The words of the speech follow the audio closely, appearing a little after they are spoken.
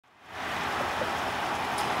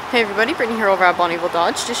Hey everybody, Brittany here over at Bonnyville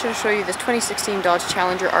Dodge. Just to show you this 2016 Dodge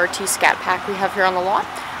Challenger RT Scat Pack we have here on the lot.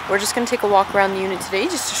 We're just going to take a walk around the unit today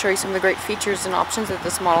just to show you some of the great features and options that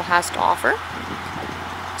this model has to offer.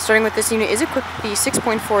 Starting with this unit is equipped with the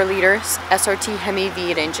 6.4 liter SRT Hemi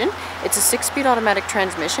V8 engine. It's a 6-speed automatic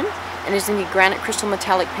transmission and is in the granite crystal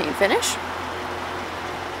metallic paint finish.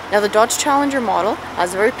 Now the Dodge Challenger model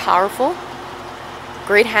is a very powerful,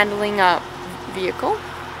 great handling vehicle.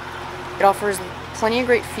 It offers plenty of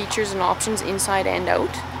great features and options inside and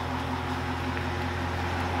out.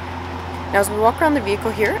 Now as we walk around the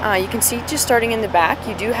vehicle here, you can see just starting in the back,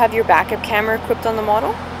 you do have your backup camera equipped on the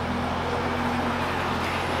model.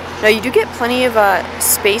 Now you do get plenty of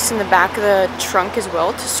space in the back of the trunk as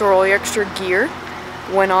well to store all your extra gear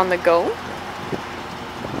when on the go.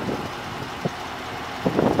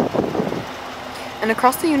 And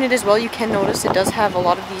across the unit as well, you can notice it does have a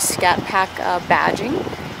lot of the Scat Pack badging,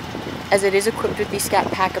 as it is equipped with the Scat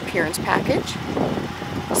Pack appearance package.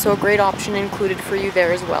 So a great option included for you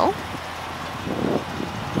there as well.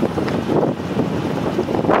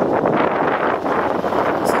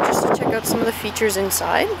 So just to check out some of the features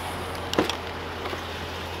inside.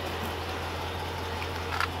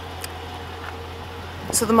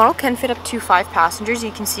 So the model can fit up to 5 passengers.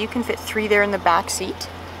 You can see you can fit 3 there in the back seat,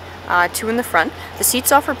 2 in the front. The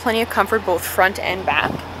seats offer plenty of comfort both front and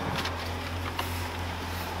back.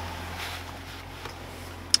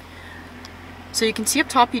 So you can see up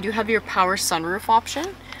top you do have your power sunroof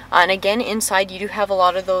option, and again inside you do have a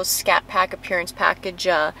lot of those Scat Pack appearance package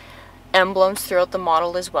emblems throughout the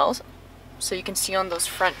model as well, so you can see on those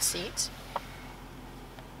front seats.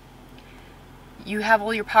 You have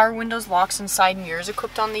all your power windows, locks, and side mirrors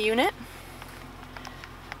equipped on the unit.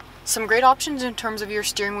 Some great options in terms of your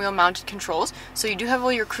steering wheel mounted controls. So you do have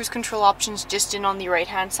all your cruise control options just in on the right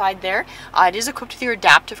hand side there. It is equipped with your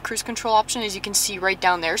adaptive cruise control option, as you can see right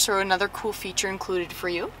down there, so another cool feature included for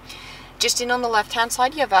you. Just in on the left hand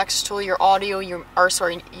side you have access to all your audio, your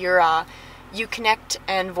Uconnect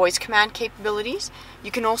and voice command capabilities.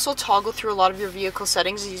 You can also toggle through a lot of your vehicle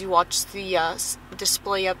settings as you watch the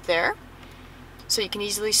display up there, so you can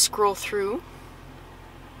easily scroll through.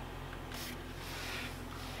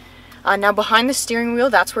 Now behind the steering wheel,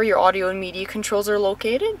 that's where your audio and media controls are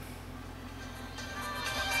located.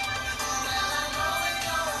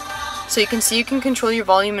 So you can see you can control your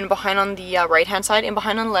volume and behind on the right hand side, and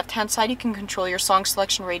behind on the left hand side you can control your song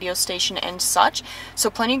selection, radio station, and such. So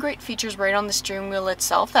plenty of great features right on the steering wheel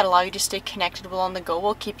itself that allow you to stay connected while on the go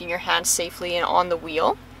while keeping your hands safely and on the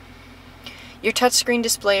wheel. Your touchscreen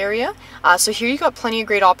display area, so here you got plenty of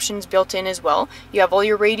great options built in as well. You have all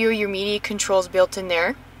your radio, your media controls built in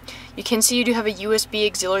there. You can see you do have a USB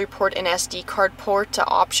auxiliary port and SD card port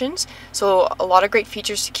options, so a lot of great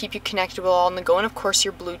features to keep you connected while on the go, and of course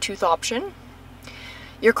your Bluetooth option.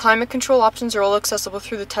 Your climate control options are all accessible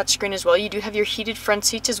through the touchscreen as well. You do have your heated front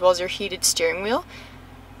seats as well as your heated steering wheel,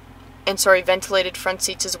 and ventilated front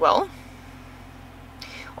seats as well.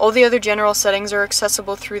 All the other general settings are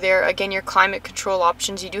accessible through there. Again, your climate control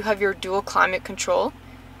options, you do have your dual climate control,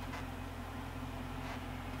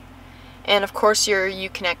 and of course your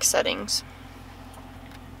Uconnect settings.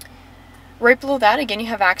 Right below that, again, you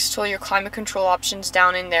have access to all your climate control options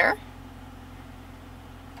down in there,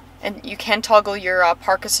 and you can toggle your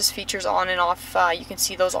park assist features on and off. You can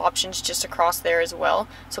see those options just across there as well,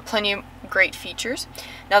 so plenty of great features.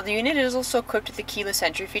 Now the unit is also equipped with the keyless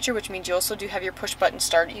entry feature, which means you also do have your push button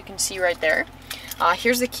start. You can see right there.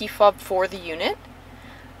 Here's the key fob for the unit.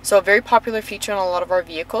 So a very popular feature on a lot of our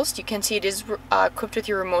vehicles. You can see it is equipped with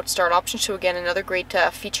your remote start option, so again another great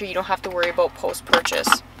feature you don't have to worry about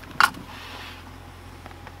post-purchase.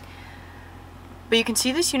 But you can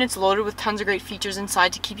see this unit's loaded with tons of great features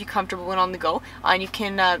inside to keep you comfortable when on the go, and you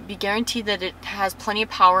can be guaranteed that it has plenty of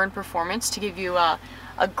power and performance to give you a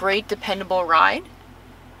great dependable ride.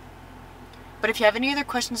 But if you have any other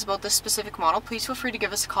questions about this specific model, please feel free to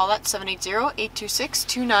give us a call at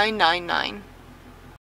 780-826-2999.